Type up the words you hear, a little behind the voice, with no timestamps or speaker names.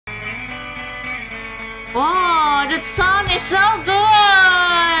Wow, that song is so good!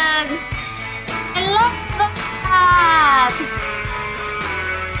 I love that!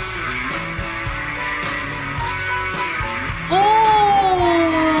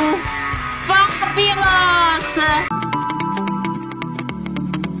 Oh, fabulous!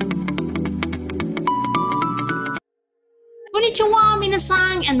 Konnichiwa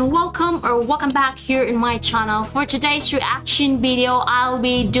minasan and welcome back here in my channel. For today's reaction video, I'll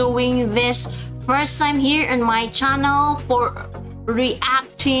be doing this first time here in my channel for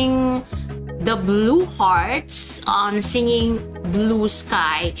reacting the Blue Hearts on singing Blue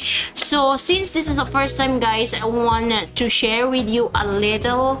Sky. So since this is the first time, guys, I want to share with you a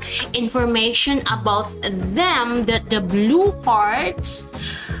little information about them. That the Blue Hearts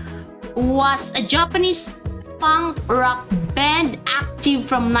was a Japanese punk rock band active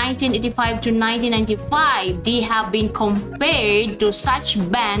from 1985 to 1995. They have been compared to such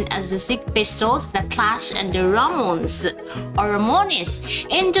bands as the Six Pistols, the Clash, and the Ramones or Ramones.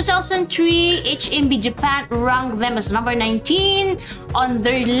 In 2003, HMB Japan ranked them as number 19 on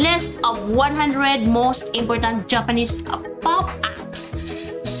their list of 100 most important Japanese pop acts.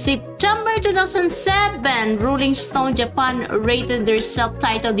 September 2007, Rolling Stone Japan rated their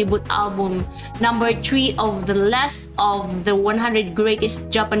self-titled debut album number 3 of the list of the 100 greatest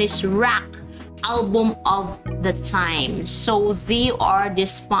Japanese rock album of the time. So they are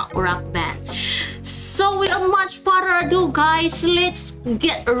this punk rock band. So without much further ado, guys, let's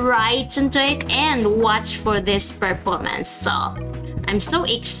get right into it and watch for this performance. So I'm so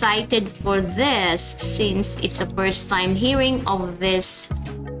excited for this since it's the first time hearing of this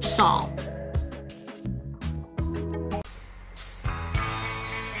song.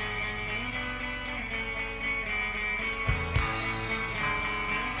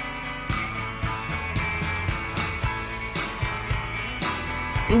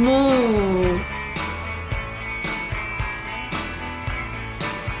 Whoa.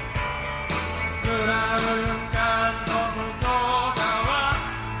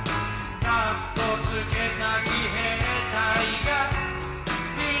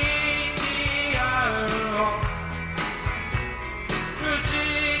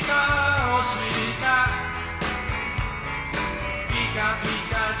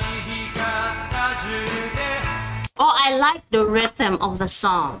 Oh, I like the rhythm of the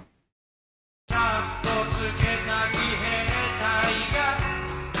song.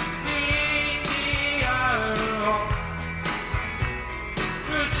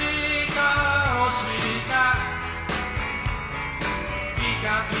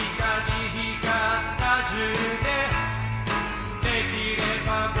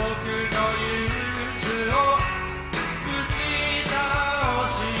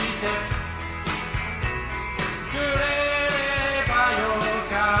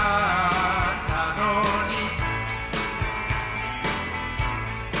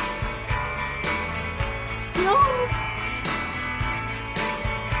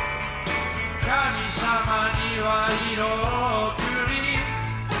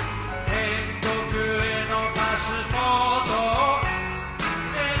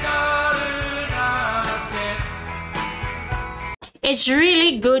 It's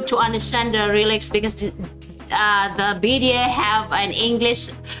really good to understand the lyrics because the video have an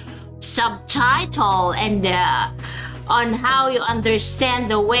English subtitle and on how you understand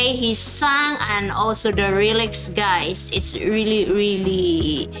the way he sang and also the lyrics, guys. It's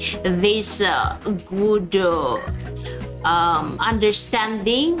really this good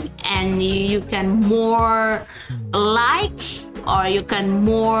understanding, and you can more like, or you can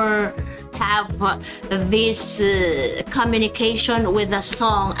more have this communication with the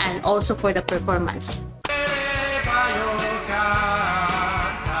song and also for the performance.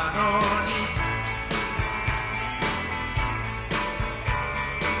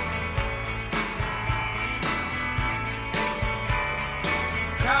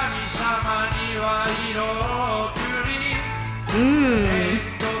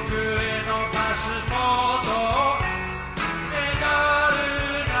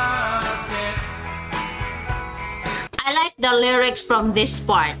 I like the lyrics from this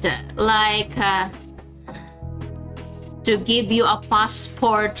part, like to give you a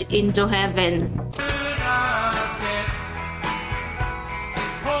passport into heaven.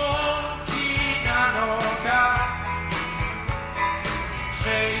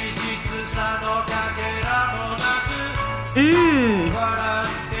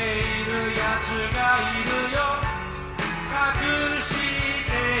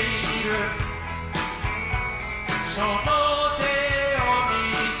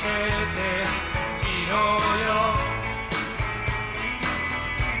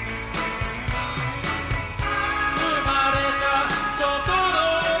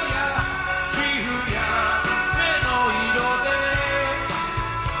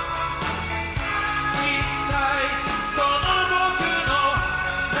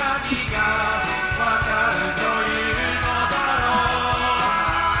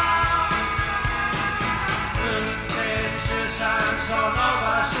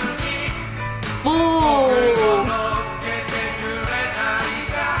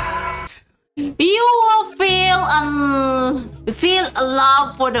 feel a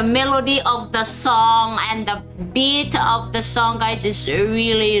love for the melody of the song, and the beat of the song, guys, is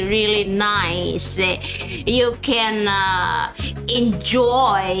really nice. You can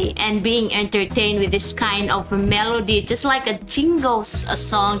enjoy and being entertained with this kind of melody, just like a jingle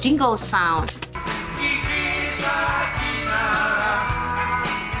sound.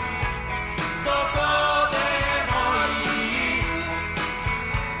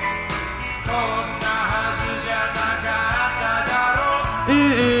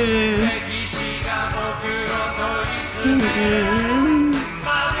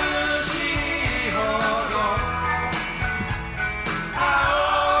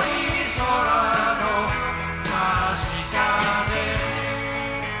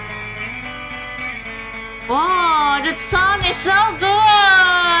 Wow, that sound is so good!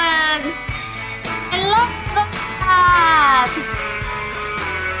 I love that!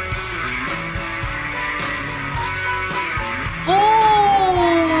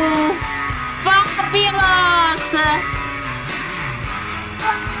 Oh, fabulous!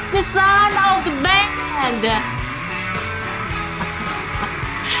 The sound of the band!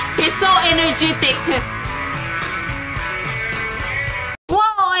 It's so energetic!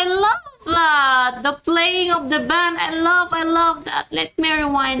 Wow, I love that! The playing of the band, I love that. Let me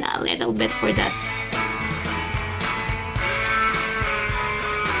rewind a little bit for that.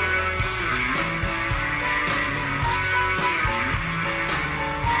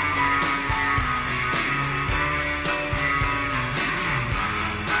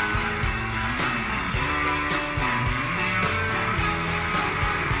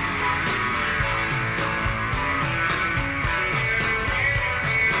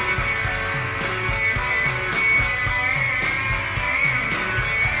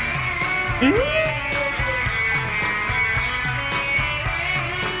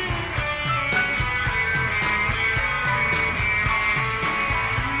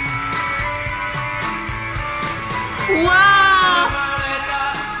 Wow!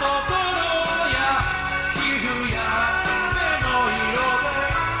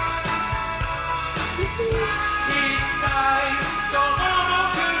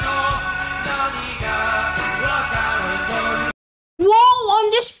 Whoa,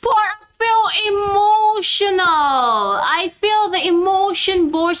 on this part I feel emotional. I feel the emotion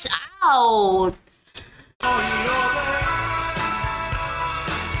burst out.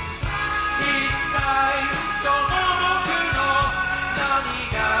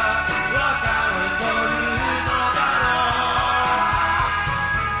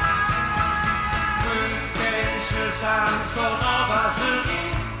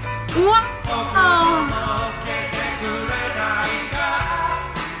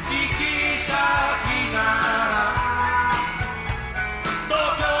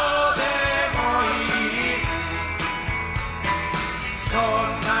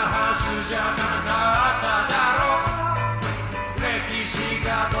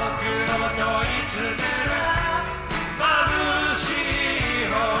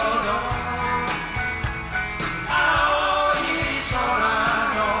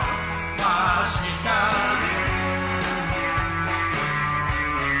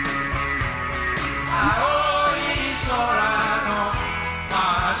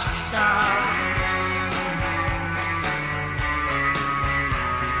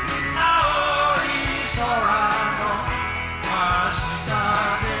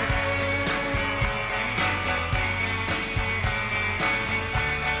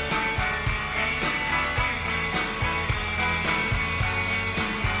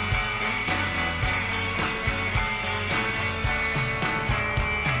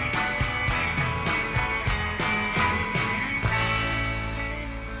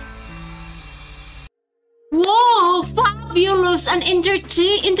 Whoa, fabulous and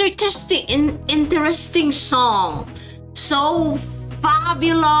interesting song. So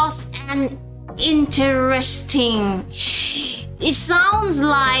fabulous and interesting. It sounds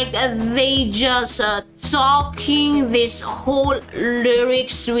like they just talking this whole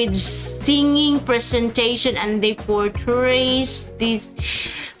lyrics with singing presentation, and they portrays this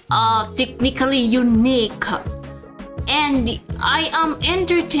technically unique, and I am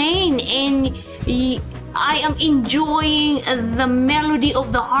entertained and I am enjoying the melody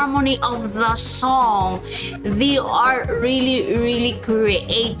of the harmony of the song. They are really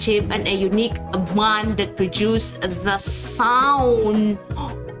creative and a unique band that produce the sound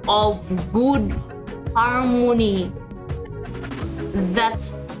of good harmony.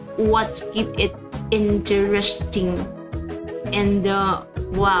 That's what keep it interesting. And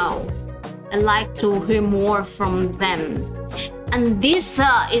wow, I like to hear more from them. And this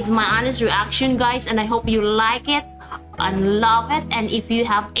is my honest reaction, guys, and I hope you like it and love it. And if you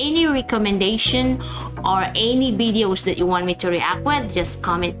have any recommendation or any videos that you want me to react with, just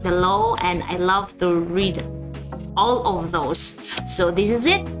comment below, and I love to read all of those. So this is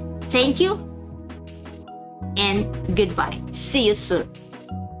it. Thank you and goodbye. See you soon.